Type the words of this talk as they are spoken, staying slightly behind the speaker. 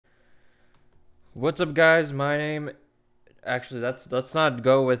What's up, guys? My name. Actually, let's not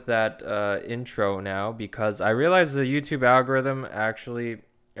go with that intro now because I realized the YouTube algorithm actually.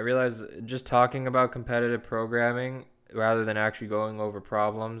 I realized just talking about competitive programming rather than actually going over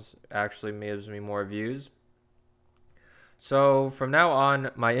problems actually gives me more views. So from now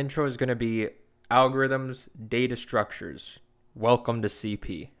on, my intro is going to be algorithms, data structures. Welcome to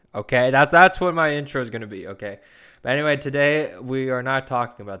CP. Okay, that's what my intro is going to be. Okay, but anyway, today we are not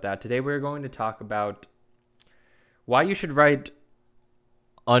talking about that. Today we're going to talk about why you should write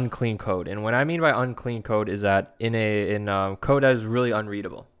unclean code. And what I mean by unclean code is that in code that is really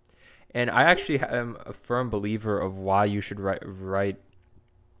unreadable. And I actually am a firm believer of why you should write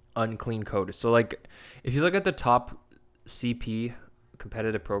unclean code. So like if you look at the top CP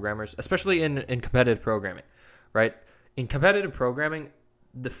competitive programmers, especially in competitive programming, right? In competitive programming,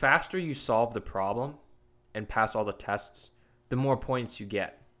 the faster you solve the problem and pass all the tests, the more points you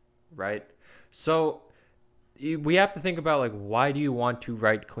get, right? So we have to think about like why do you want to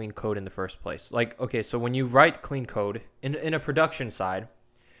write clean code in the first place? Like, okay, so when you write clean code in a production side,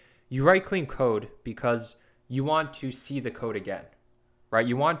 you write clean code because you want to see the code again, right?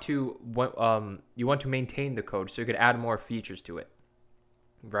 You want to maintain the code so you could add more features to it,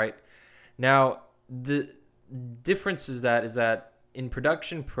 right? Now the difference is that in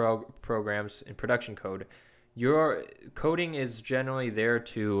production programs in production code, your coding is generally there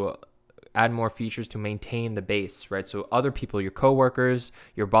to add more features to maintain the base, right? So other people, your coworkers,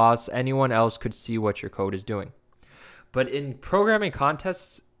 your boss, anyone else could see what your code is doing. But in programming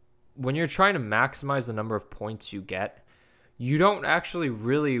contests, when you're trying to maximize the number of points you get, you don't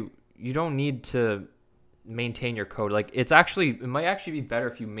need to maintain your code. Like it might actually be better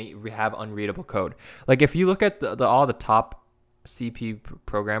if you have unreadable code. Like if you look at all the top CP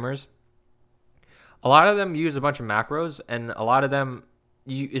programmers, a lot of them use a bunch of macros, and a lot of them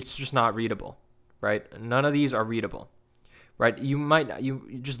it's just not readable, right? None of these are readable, right?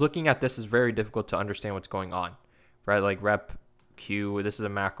 You just looking at this is very difficult to understand what's going on, right? Like rep q, this is a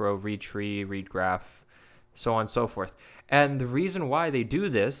macro, read tree, read graph, so on and so forth. And the reason why they do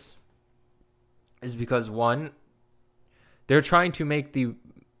this is because one, they're trying to make the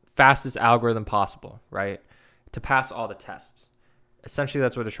fastest algorithm possible, right? To pass all the tests. Essentially,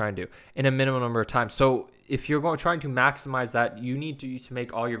 that's what they're trying to do in a minimum number of times. So if you're trying to maximize that, you need to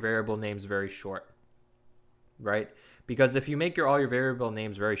make all your variable names very short, right? Because if you make all your variable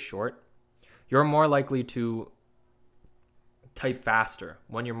names very short, you're more likely to type faster.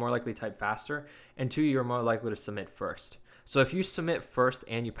 One, you're more likely to type faster, and two, you're more likely to submit first. So if you submit first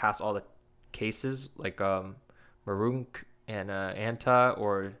and you pass all the cases, like Marunk and Anta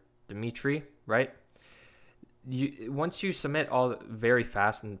or Dimitri, right? Once you submit all very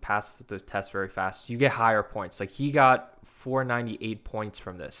fast and pass the test very fast, you get higher points. Like he got 498 points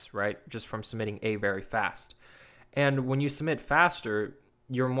from this, right? Just from submitting A very fast. And when you submit faster,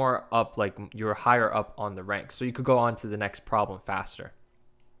 you're more up, like you're higher up on the rank. So you could go on to the next problem faster.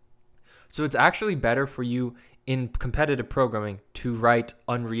 So it's actually better for you in competitive programming to write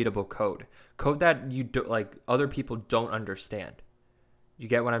unreadable code that you do, like other people don't understand. You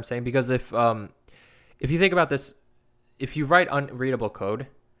get what I'm saying? Because if you think about this, if you write unreadable code,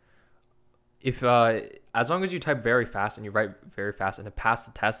 if as long as you type very fast and you write very fast and to pass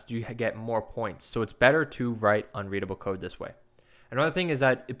the test, you get more points. So it's better to write unreadable code this way. Another thing is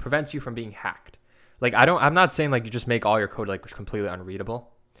that it prevents you from being hacked. Like I'm not saying like you just make all your code like completely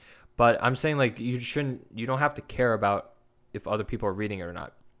unreadable, but I'm saying like you don't have to care about if other people are reading it or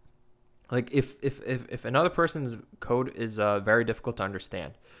not. Like if another person's code is very difficult to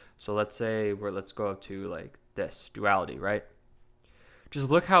understand. So let's go up to like this duality, right? Just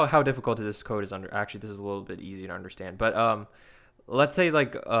look how difficult this code is under. Actually, this is a little bit easier to understand. But let's say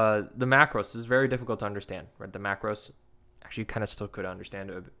like the macros is very difficult to understand, right? The macros actually kind of still could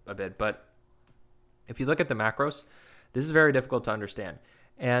understand a bit, but if you look at the macros, this is very difficult to understand.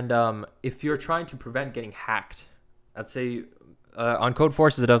 And if you're trying to prevent getting hacked, let's say on Code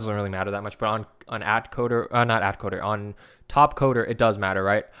Forces it doesn't really matter that much, but on AtCoder, on Top Coder it does matter,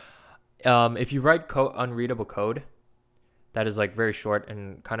 right? If you write unreadable code that is like very short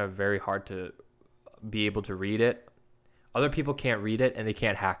and kind of very hard to be able to read it, other people can't read it and they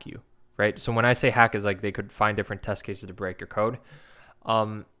can't hack you, right? So when I say hack is like they could find different test cases to break your code.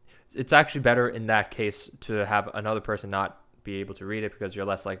 It's actually better in that case to have another person not be able to read it because you're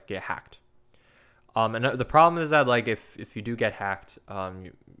less likely to get hacked. And the problem is that like if you do get hacked,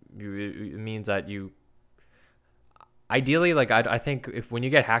 it means that you ideally, like I think if when you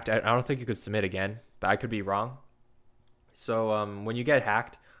get hacked, I don't think you could submit again, but I could be wrong. So when you get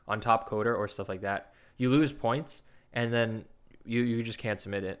hacked on Top Coder or stuff like that, you lose points, and then you just can't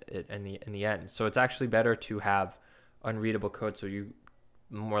submit it in the end. So it's actually better to have unreadable code, so you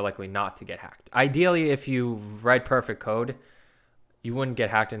more likely not to get hacked. Ideally, if you write perfect code, you wouldn't get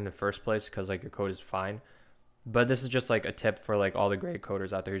hacked in the first place because like your code is fine. But this is just like a tip for like all the great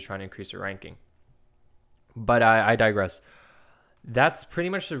coders out there who's trying to increase their ranking. But I digress. That's pretty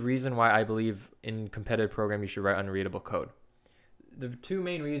much the reason why I believe in competitive program you should write unreadable code. The two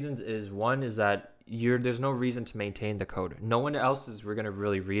main reasons is, one is that there's no reason to maintain the code. No one else is going to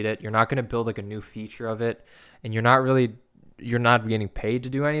really read it. You're not going to build like a new feature of it, and you're not getting paid to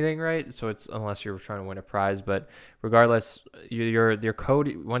do anything, right? So it's, unless you're trying to win a prize, but regardless, your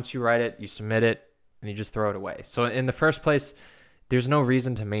code, once you write it, you submit it, and you just throw it away. So in the first place, there's no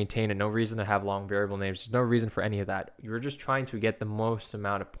reason to maintain it, no reason to have long variable names. There's no reason for any of that. You're just trying to get the most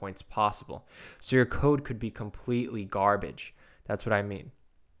amount of points possible. So your code could be completely garbage. That's what I mean.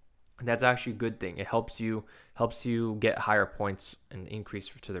 That's actually a good thing. It helps you get higher points and increase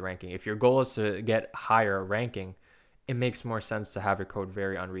to the ranking. If your goal is to get higher ranking, it makes more sense to have your code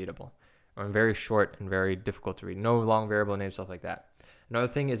very unreadable, or very short and very difficult to read. No long variable names, stuff like that. Another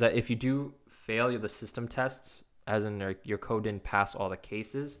thing is that if you do fail the system tests, as in your code didn't pass all the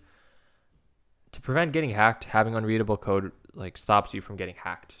cases, to prevent getting hacked, having unreadable code like stops you from getting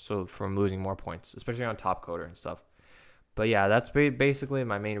hacked, so from losing more points, especially on top coder and stuff. But yeah, that's basically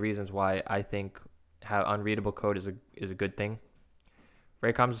my main reasons why I think how unreadable code is a good thing.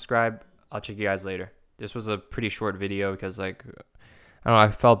 Rate, comment, subscribe. I'll check you guys later. This was a pretty short video because like, I don't know, I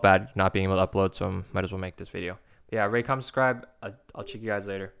felt bad not being able to upload, so I might as well make this video. But yeah, rate, comment, subscribe. I'll check you guys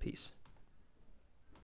later. Peace.